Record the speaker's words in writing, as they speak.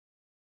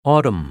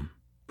Autumn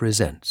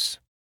presents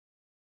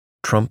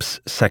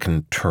Trump's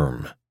Second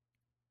Term,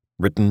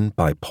 written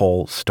by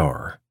Paul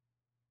Starr.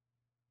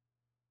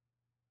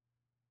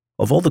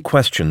 Of all the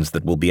questions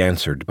that will be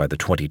answered by the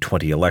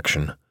 2020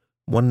 election,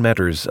 one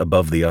matters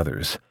above the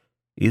others.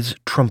 Is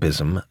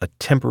Trumpism a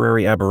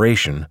temporary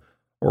aberration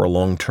or a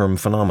long-term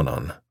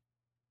phenomenon?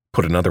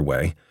 Put another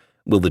way,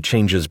 will the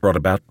changes brought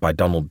about by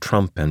Donald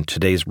Trump and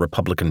today's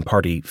Republican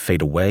Party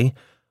fade away,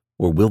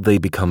 or will they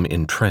become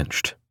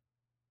entrenched?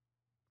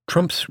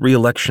 Trump's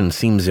re-election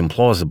seems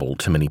implausible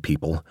to many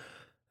people,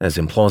 as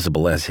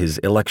implausible as his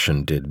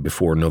election did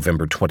before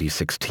November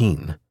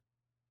 2016.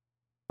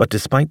 But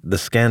despite the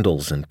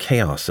scandals and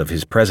chaos of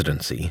his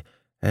presidency,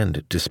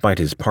 and despite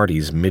his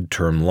party's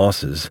midterm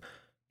losses,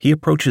 he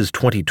approaches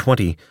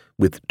 2020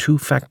 with two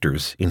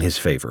factors in his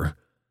favor.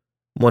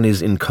 One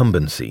is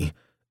incumbency.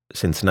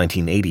 Since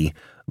 1980,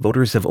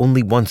 voters have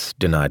only once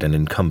denied an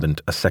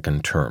incumbent a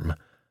second term.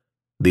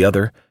 The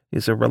other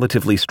is a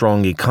relatively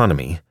strong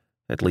economy,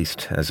 at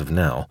least as of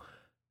now.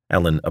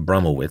 Alan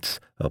Abramowitz,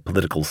 a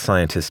political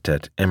scientist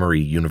at Emory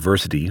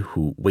University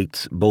who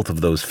weights both of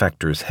those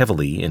factors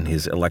heavily in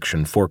his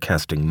election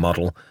forecasting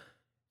model,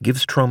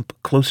 gives Trump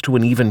close to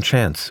an even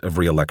chance of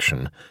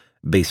re-election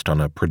based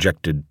on a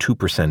projected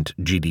 2%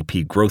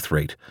 GDP growth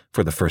rate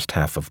for the first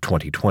half of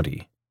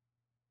 2020.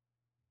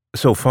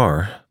 So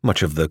far,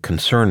 much of the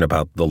concern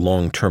about the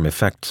long-term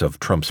effects of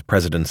Trump's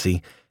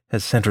presidency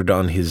has centered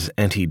on his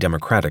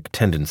anti-democratic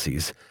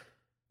tendencies.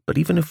 But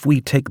even if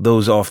we take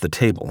those off the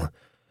table,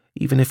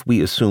 even if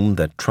we assume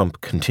that Trump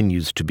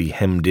continues to be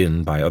hemmed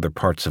in by other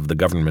parts of the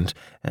government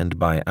and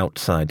by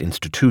outside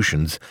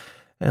institutions,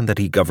 and that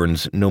he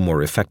governs no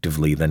more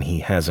effectively than he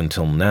has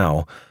until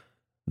now,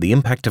 the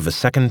impact of a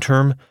second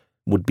term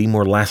would be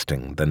more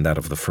lasting than that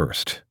of the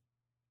first.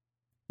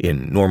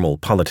 In normal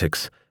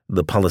politics,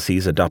 the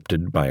policies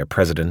adopted by a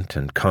president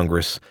and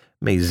Congress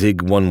may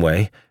zig one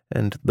way,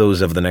 and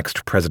those of the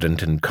next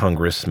president and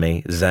Congress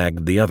may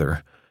zag the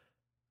other.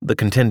 The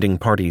contending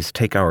parties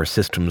take our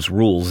system's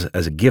rules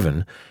as a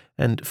given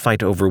and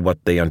fight over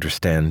what they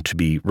understand to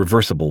be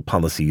reversible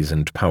policies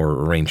and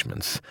power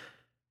arrangements.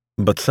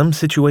 But some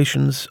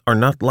situations are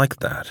not like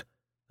that.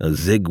 A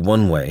zig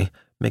one way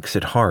makes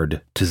it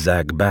hard to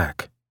zag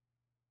back.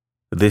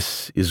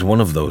 This is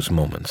one of those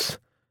moments.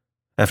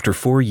 After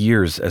 4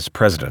 years as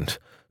president,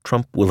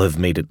 Trump will have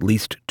made at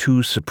least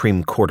 2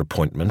 Supreme Court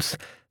appointments,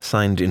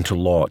 signed into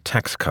law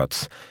tax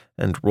cuts,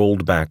 and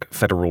rolled back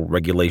federal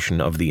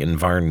regulation of the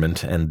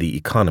environment and the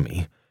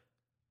economy.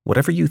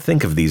 Whatever you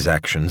think of these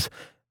actions,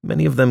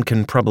 many of them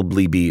can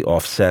probably be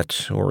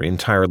offset or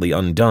entirely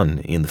undone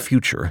in the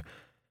future.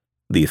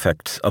 The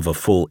effects of a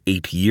full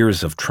 8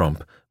 years of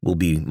Trump will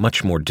be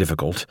much more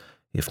difficult,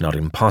 if not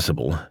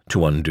impossible,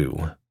 to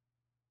undo.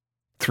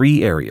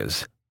 3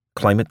 areas: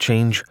 climate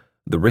change,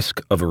 the risk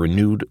of a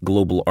renewed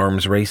global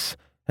arms race,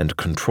 and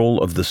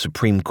control of the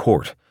Supreme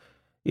Court,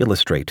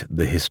 illustrate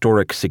the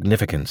historic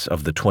significance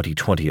of the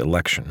 2020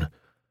 election.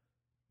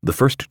 The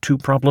first 2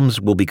 problems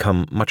will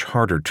become much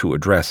harder to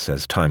address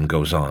as time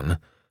goes on.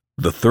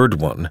 The third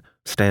one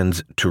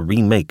stands to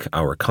remake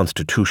our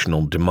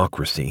constitutional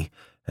democracy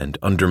and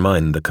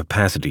undermine the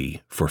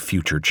capacity for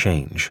future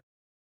change.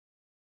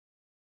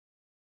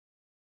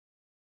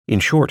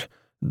 In short,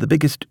 the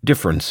biggest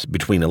difference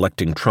between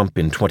electing Trump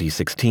in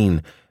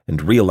 2016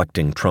 and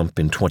re-electing Trump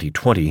in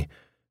 2020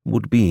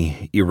 would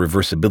be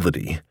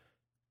irreversibility.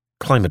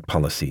 Climate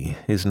policy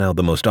is now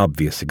the most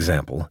obvious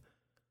example.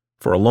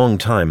 For a long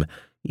time,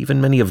 even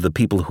many of the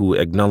people who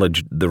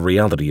acknowledged the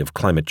reality of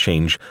climate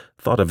change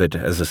thought of it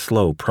as a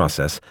slow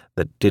process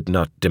that did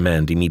not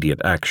demand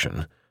immediate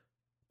action.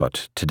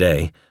 But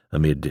today,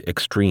 amid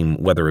extreme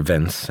weather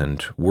events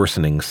and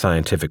worsening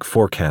scientific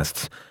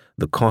forecasts,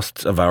 the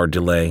costs of our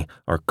delay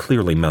are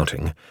clearly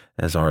mounting,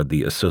 as are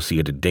the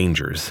associated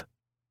dangers.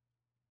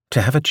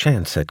 To have a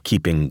chance at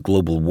keeping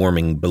global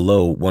warming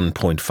below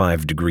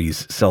 1.5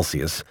 degrees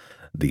Celsius,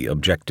 the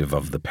objective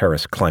of the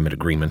Paris Climate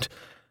Agreement,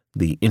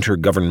 the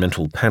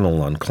Intergovernmental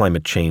Panel on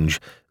Climate Change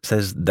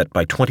says that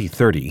by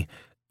 2030,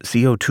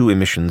 CO2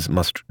 emissions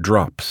must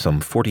drop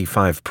some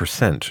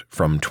 45%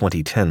 from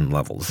 2010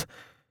 levels.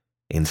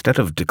 Instead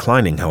of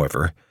declining,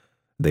 however,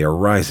 they are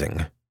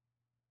rising.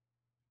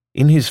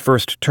 In his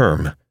first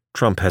term,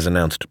 Trump has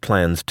announced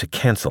plans to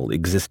cancel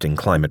existing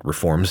climate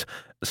reforms,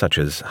 such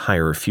as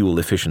higher fuel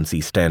efficiency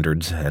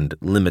standards and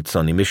limits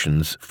on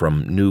emissions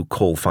from new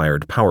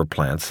coal-fired power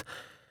plants,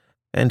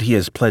 and he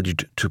has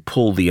pledged to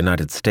pull the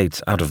United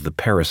States out of the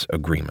Paris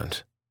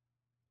Agreement.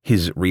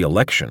 His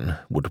re-election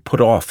would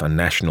put off a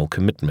national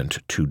commitment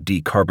to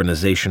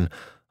decarbonization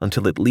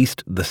until at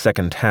least the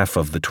second half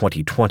of the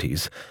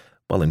 2020s,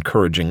 while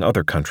encouraging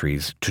other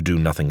countries to do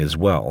nothing as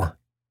well.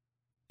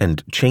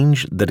 And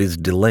change that is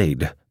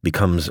delayed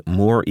becomes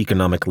more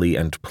economically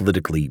and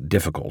politically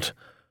difficult.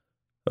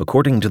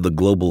 According to the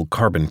Global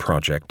Carbon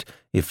Project,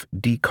 if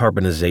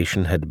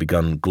decarbonization had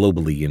begun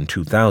globally in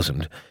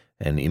 2000,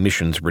 an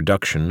emissions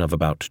reduction of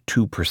about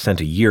 2%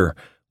 a year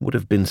would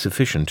have been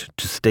sufficient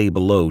to stay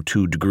below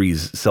 2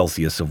 degrees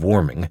Celsius of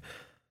warming.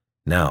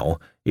 Now,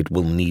 it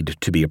will need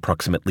to be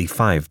approximately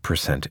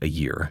 5% a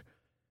year.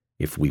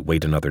 If we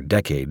wait another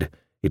decade,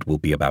 it will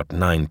be about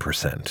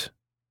 9%.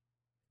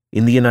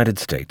 In the United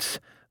States,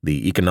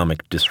 the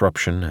economic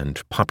disruption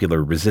and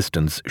popular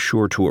resistance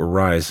sure to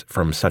arise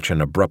from such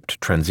an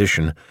abrupt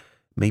transition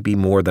may be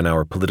more than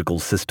our political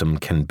system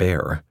can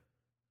bear.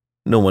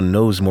 No one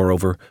knows,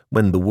 moreover,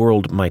 when the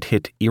world might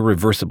hit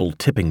irreversible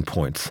tipping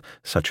points,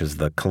 such as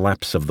the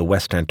collapse of the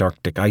West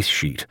Antarctic ice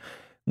sheet,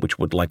 which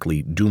would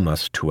likely doom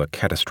us to a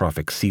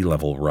catastrophic sea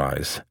level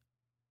rise.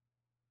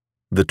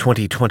 The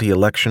 2020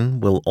 election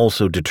will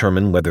also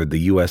determine whether the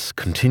U.S.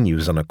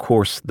 continues on a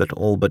course that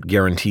all but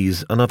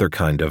guarantees another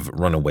kind of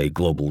runaway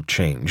global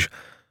change,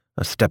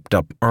 a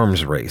stepped-up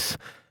arms race,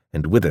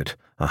 and with it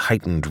a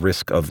heightened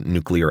risk of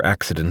nuclear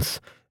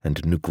accidents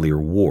and nuclear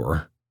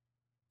war.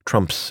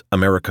 Trump's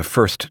America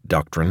First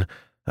doctrine,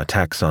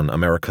 attacks on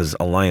America's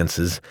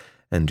alliances,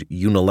 and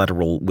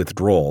unilateral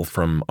withdrawal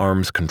from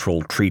arms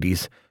control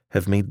treaties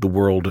have made the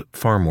world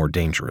far more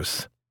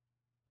dangerous.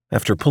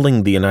 After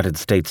pulling the United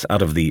States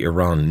out of the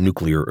Iran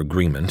nuclear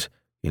agreement,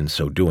 in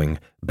so doing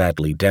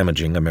badly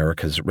damaging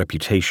America's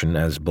reputation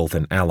as both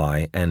an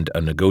ally and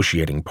a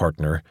negotiating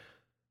partner,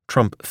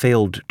 Trump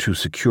failed to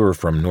secure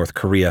from North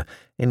Korea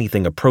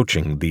anything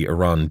approaching the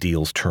Iran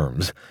deal's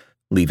terms,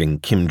 leaving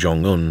Kim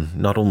Jong-un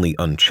not only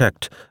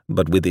unchecked,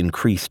 but with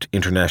increased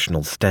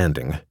international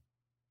standing.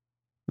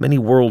 Many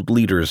world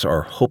leaders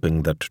are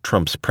hoping that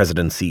Trump's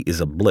presidency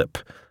is a blip,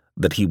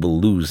 that he will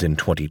lose in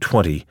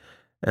 2020,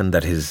 and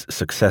that his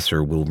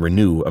successor will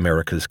renew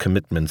America's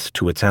commitments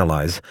to its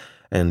allies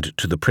and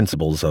to the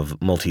principles of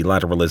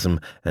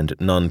multilateralism and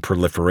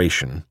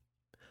non-proliferation.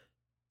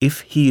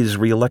 If he is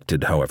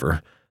reelected,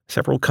 however,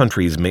 several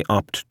countries may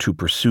opt to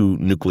pursue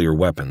nuclear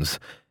weapons,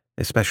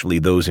 especially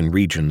those in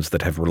regions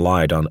that have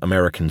relied on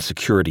American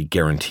security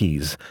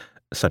guarantees,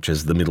 such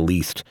as the Middle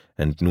East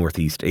and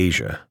Northeast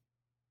Asia.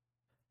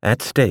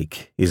 At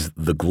stake is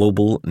the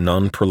global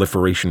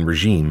non-proliferation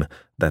regime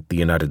that the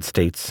United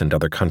States and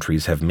other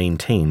countries have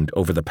maintained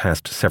over the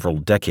past several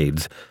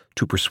decades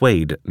to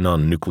persuade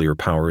non-nuclear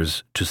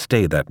powers to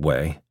stay that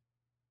way.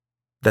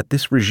 That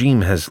this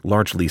regime has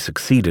largely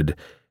succeeded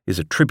is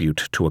a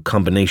tribute to a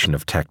combination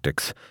of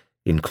tactics,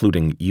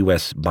 including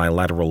U.S.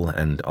 bilateral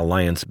and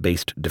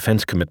alliance-based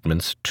defense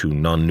commitments to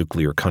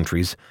non-nuclear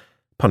countries,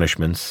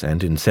 punishments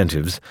and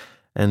incentives,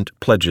 and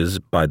pledges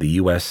by the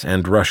U.S.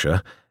 and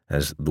Russia,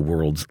 as the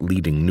world's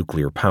leading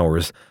nuclear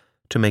powers,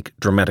 to make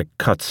dramatic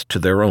cuts to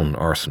their own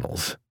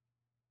arsenals.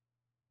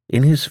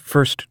 In his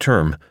first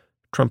term,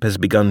 Trump has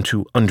begun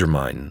to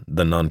undermine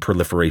the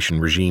non-proliferation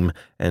regime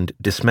and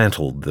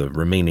dismantle the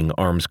remaining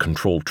arms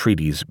control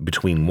treaties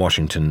between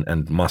Washington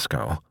and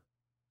Moscow.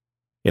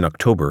 In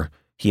October,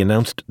 he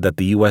announced that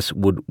the U.S.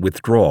 would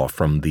withdraw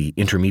from the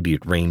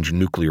Intermediate Range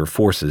Nuclear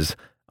Forces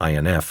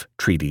 (INF)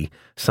 treaty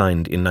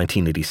signed in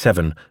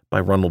 1987 by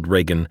Ronald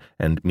Reagan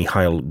and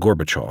Mikhail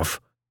Gorbachev.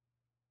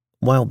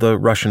 While the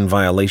Russian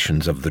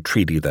violations of the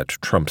treaty that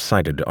Trump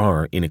cited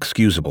are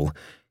inexcusable,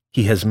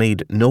 he has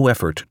made no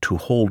effort to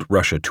hold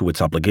Russia to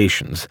its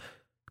obligations.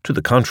 To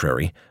the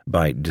contrary,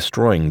 by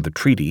destroying the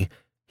treaty,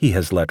 he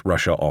has let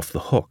Russia off the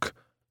hook.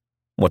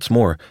 What's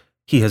more,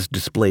 he has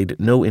displayed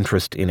no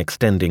interest in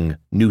extending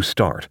New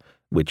START,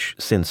 which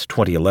since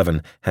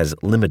 2011 has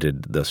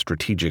limited the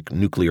strategic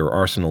nuclear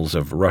arsenals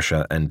of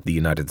Russia and the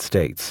United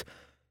States.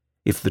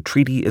 If the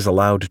treaty is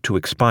allowed to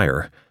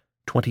expire,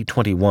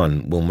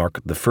 2021 will mark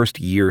the first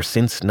year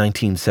since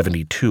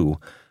 1972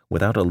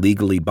 without a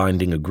legally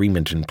binding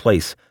agreement in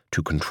place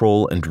to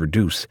control and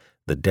reduce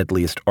the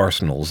deadliest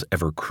arsenals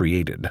ever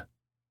created.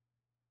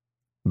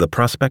 The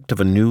prospect of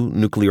a new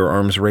nuclear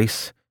arms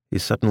race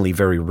is suddenly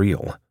very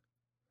real.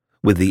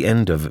 With the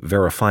end of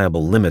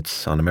verifiable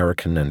limits on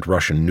American and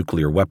Russian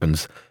nuclear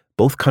weapons,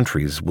 both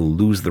countries will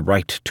lose the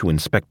right to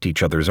inspect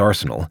each other's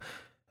arsenal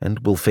and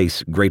will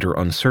face greater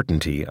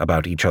uncertainty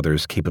about each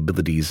other's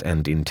capabilities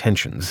and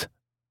intentions.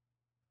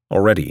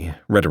 Already,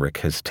 rhetoric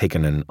has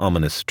taken an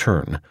ominous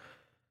turn.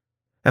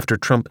 After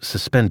Trump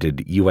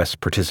suspended U.S.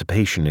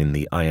 participation in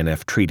the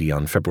INF Treaty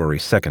on February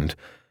 2nd,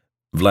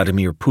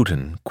 Vladimir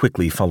Putin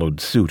quickly followed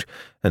suit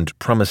and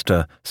promised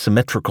a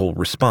symmetrical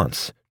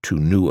response to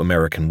new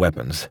American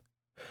weapons.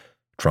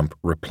 Trump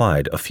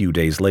replied a few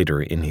days later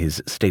in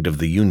his State of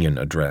the Union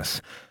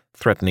address,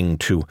 threatening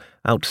to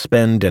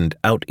outspend and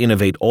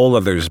out-innovate all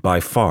others by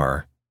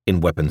far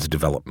in weapons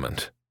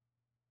development.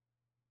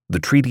 The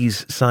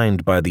treaties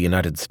signed by the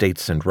United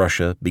States and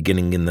Russia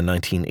beginning in the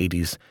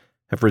 1980s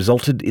have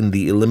resulted in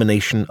the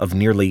elimination of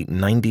nearly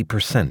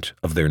 90%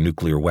 of their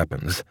nuclear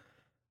weapons.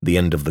 The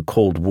end of the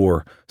Cold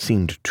War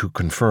seemed to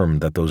confirm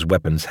that those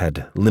weapons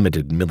had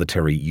limited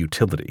military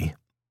utility.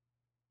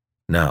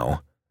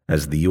 Now,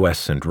 as the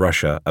U.S. and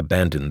Russia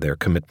abandon their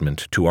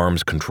commitment to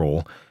arms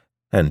control,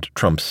 and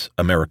Trump's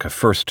America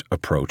First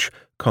approach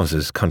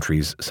causes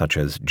countries such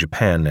as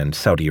Japan and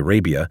Saudi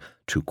Arabia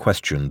to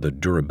question the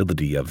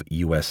durability of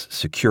U.S.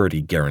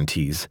 security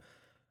guarantees,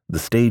 the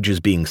stage is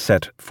being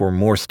set for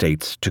more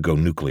states to go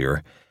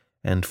nuclear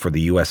and for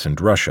the U.S. and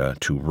Russia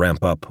to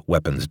ramp up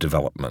weapons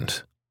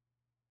development.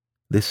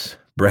 This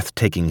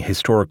breathtaking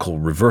historical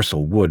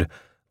reversal would,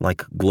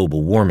 like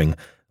global warming,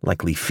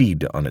 likely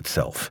feed on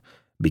itself,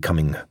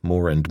 becoming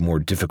more and more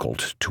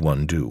difficult to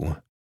undo.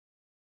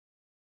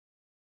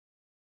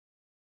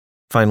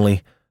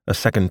 Finally, a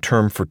second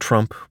term for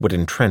Trump would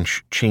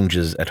entrench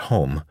changes at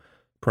home,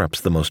 perhaps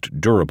the most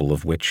durable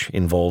of which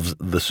involves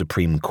the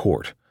Supreme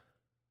Court.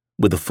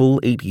 With a full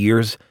 8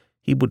 years,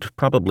 he would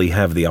probably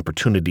have the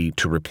opportunity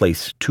to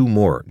replace 2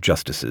 more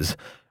justices.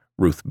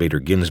 Ruth Bader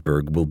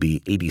Ginsburg will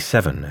be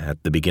 87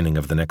 at the beginning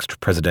of the next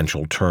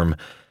presidential term,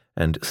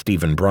 and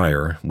Stephen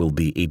Breyer will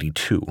be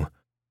 82.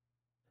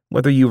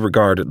 Whether you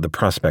regard the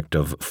prospect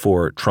of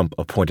 4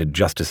 Trump-appointed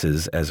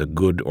justices as a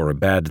good or a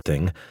bad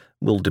thing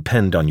will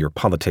depend on your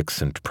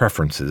politics and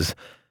preferences,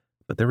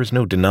 but there is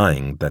no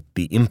denying that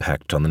the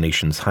impact on the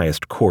nation's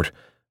highest court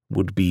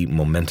would be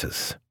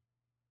momentous.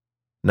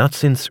 Not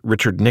since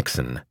Richard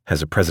Nixon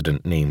has a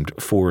president named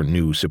 4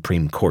 new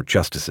Supreme Court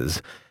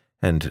justices,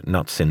 and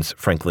not since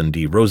Franklin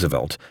D.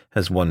 Roosevelt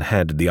has one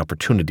had the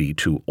opportunity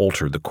to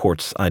alter the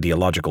court's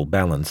ideological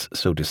balance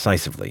so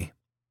decisively.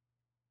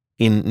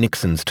 In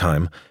Nixon's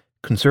time,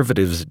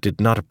 conservatives did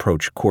not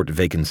approach court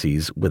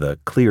vacancies with a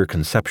clear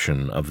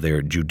conception of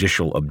their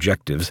judicial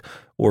objectives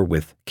or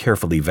with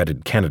carefully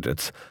vetted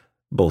candidates.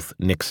 Both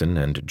Nixon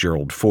and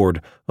Gerald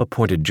Ford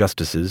appointed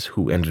justices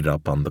who ended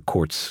up on the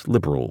court's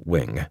liberal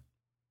wing.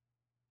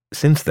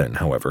 Since then,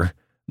 however,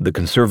 the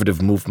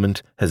conservative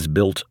movement has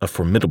built a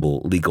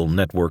formidable legal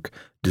network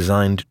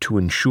designed to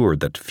ensure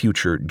that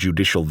future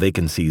judicial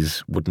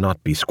vacancies would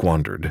not be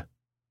squandered.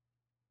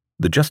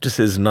 The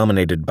justices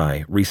nominated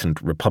by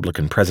recent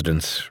Republican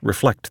presidents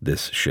reflect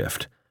this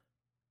shift.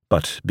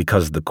 But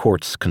because the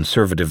court's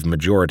conservative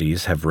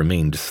majorities have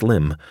remained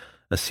slim,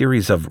 a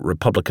series of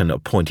Republican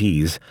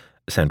appointees,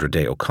 Sandra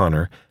Day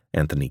O'Connor,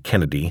 Anthony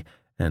Kennedy,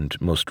 and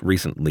most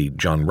recently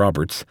John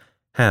Roberts,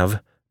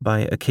 have,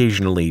 by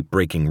occasionally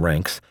breaking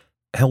ranks,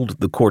 held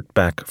the court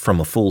back from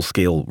a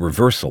full-scale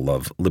reversal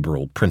of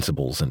liberal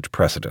principles and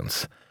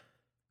precedents.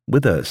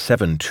 With a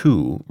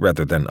 7-2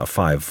 rather than a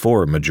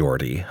 5-4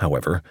 majority,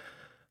 however,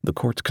 the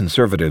court's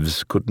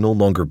conservatives could no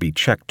longer be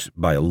checked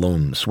by a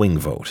lone swing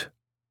vote.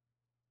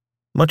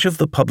 Much of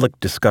the public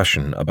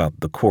discussion about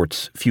the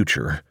court's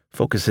future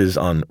focuses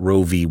on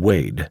Roe v.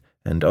 Wade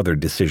and other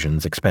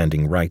decisions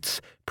expanding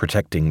rights,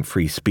 protecting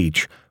free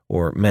speech,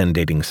 or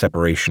mandating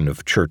separation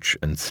of church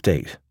and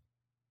state.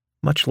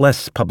 Much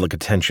less public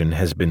attention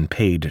has been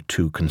paid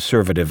to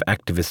conservative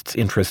activists'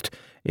 interest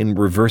in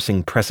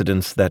reversing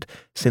precedents that,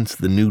 since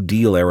the New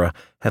Deal era,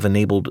 have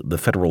enabled the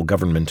federal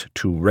government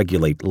to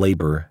regulate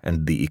labor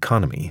and the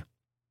economy.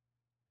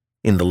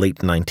 In the late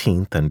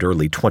 19th and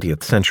early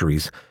 20th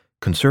centuries,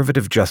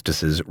 conservative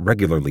justices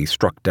regularly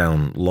struck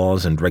down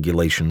laws and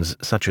regulations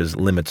such as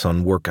limits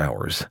on work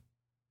hours.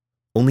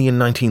 Only in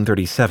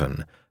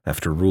 1937,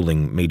 after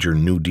ruling major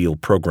New Deal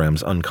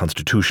programs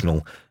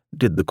unconstitutional,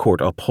 did the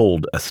court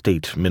uphold a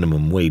state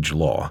minimum wage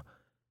law.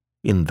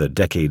 In the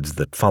decades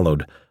that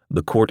followed,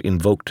 the court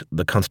invoked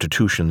the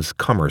Constitution's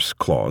Commerce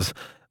Clause,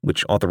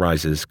 which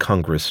authorizes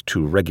Congress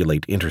to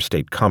regulate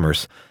interstate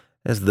commerce,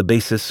 as the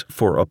basis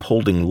for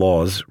upholding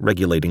laws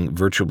regulating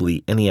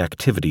virtually any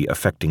activity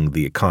affecting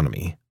the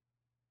economy.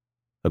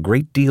 A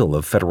great deal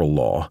of federal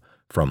law,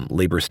 from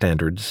labor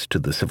standards to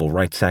the Civil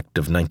Rights Act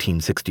of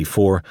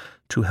 1964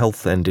 to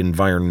health and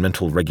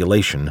environmental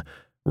regulation,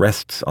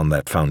 rests on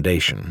that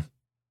foundation.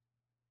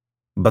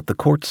 But the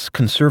court's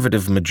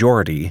conservative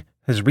majority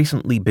has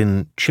recently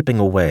been chipping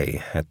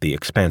away at the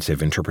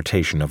expansive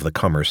interpretation of the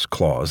Commerce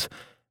Clause,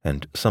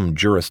 and some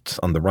jurists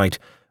on the right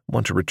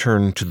want to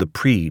return to the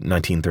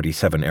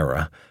pre-1937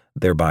 era,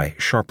 thereby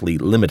sharply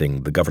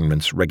limiting the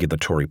government's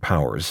regulatory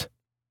powers.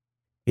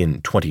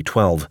 In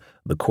 2012,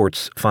 the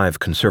court's 5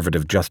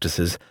 conservative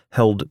justices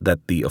held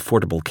that the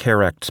Affordable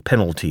Care Act's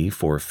penalty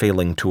for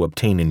failing to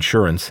obtain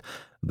insurance,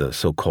 the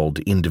so-called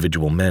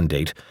individual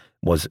mandate,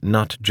 was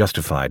not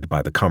justified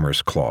by the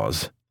Commerce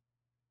Clause.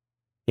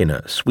 In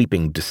a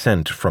sweeping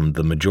dissent from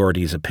the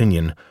majority's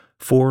opinion,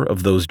 4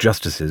 of those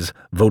justices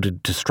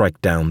voted to strike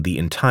down the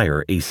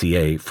entire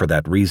ACA for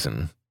that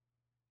reason.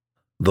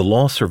 The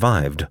law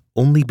survived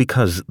only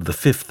because the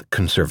 5th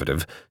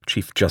conservative,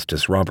 Chief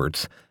Justice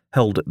Roberts,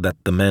 held that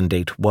the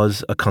mandate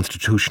was a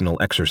constitutional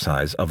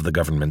exercise of the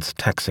government's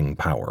taxing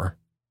power.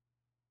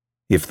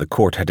 If the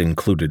court had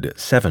included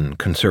 7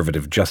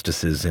 conservative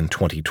justices in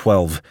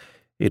 2012,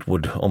 it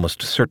would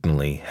almost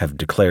certainly have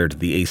declared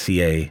the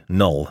ACA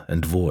null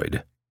and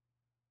void.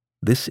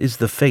 This is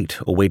the fate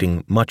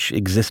awaiting much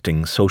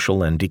existing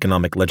social and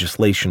economic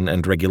legislation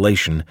and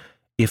regulation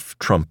if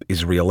Trump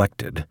is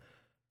reelected.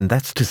 And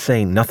that's to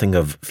say nothing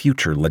of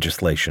future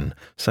legislation,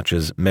 such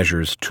as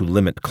measures to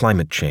limit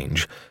climate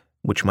change,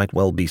 which might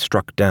well be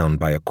struck down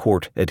by a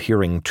court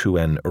adhering to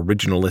an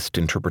originalist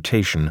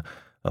interpretation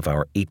of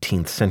our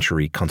 18th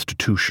century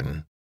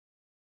Constitution.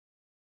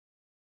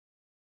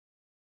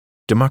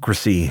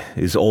 Democracy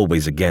is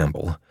always a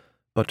gamble,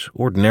 but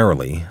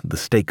ordinarily the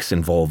stakes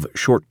involve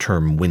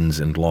short-term wins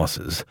and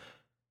losses.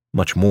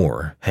 Much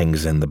more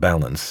hangs in the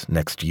balance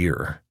next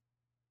year.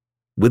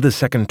 With a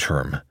second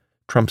term,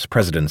 Trump's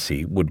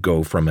presidency would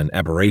go from an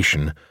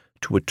aberration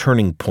to a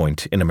turning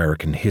point in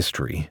American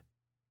history.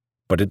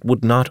 But it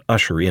would not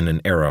usher in an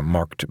era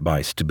marked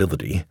by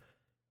stability.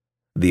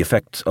 The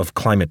effects of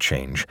climate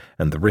change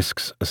and the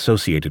risks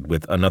associated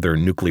with another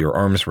nuclear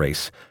arms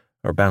race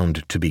are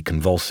bound to be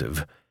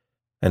convulsive,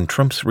 and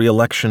Trump's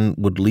re-election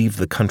would leave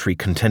the country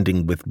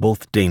contending with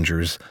both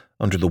dangers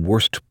under the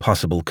worst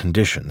possible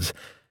conditions,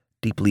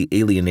 deeply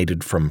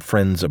alienated from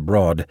friends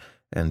abroad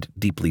and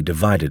deeply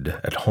divided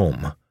at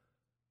home.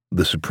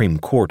 The Supreme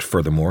Court,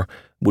 furthermore,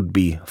 would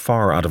be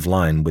far out of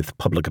line with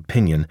public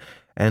opinion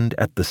and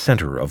at the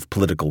center of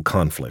political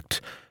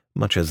conflict,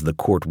 much as the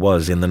court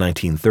was in the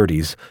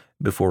 1930s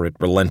before it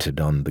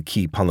relented on the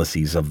key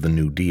policies of the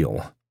New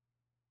Deal.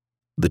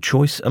 The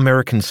choice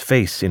Americans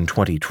face in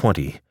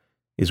 2020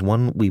 is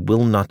one we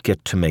will not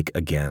get to make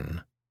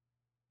again.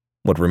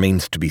 What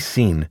remains to be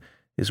seen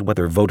is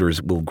whether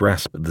voters will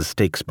grasp the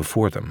stakes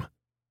before them.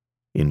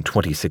 In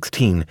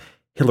 2016,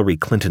 Hillary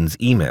Clinton's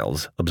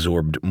emails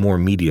absorbed more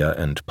media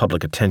and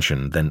public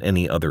attention than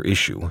any other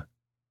issue.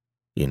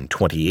 In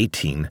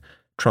 2018,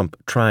 Trump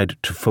tried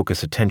to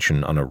focus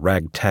attention on a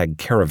ragtag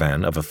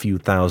caravan of a few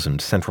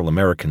thousand Central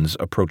Americans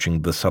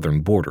approaching the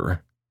southern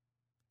border.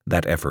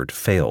 That effort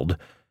failed,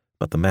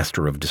 but the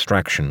master of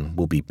distraction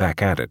will be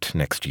back at it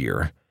next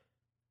year.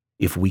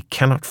 If we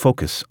cannot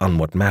focus on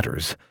what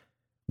matters,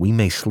 we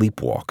may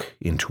sleepwalk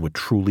into a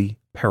truly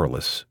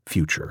perilous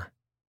future.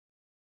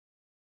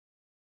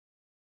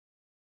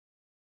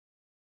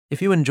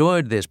 If you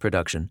enjoyed this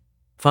production,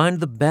 find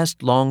the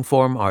best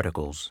long-form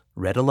articles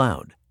read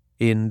aloud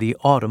in the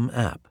Autumn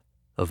app,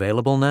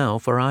 available now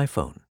for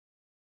iPhone.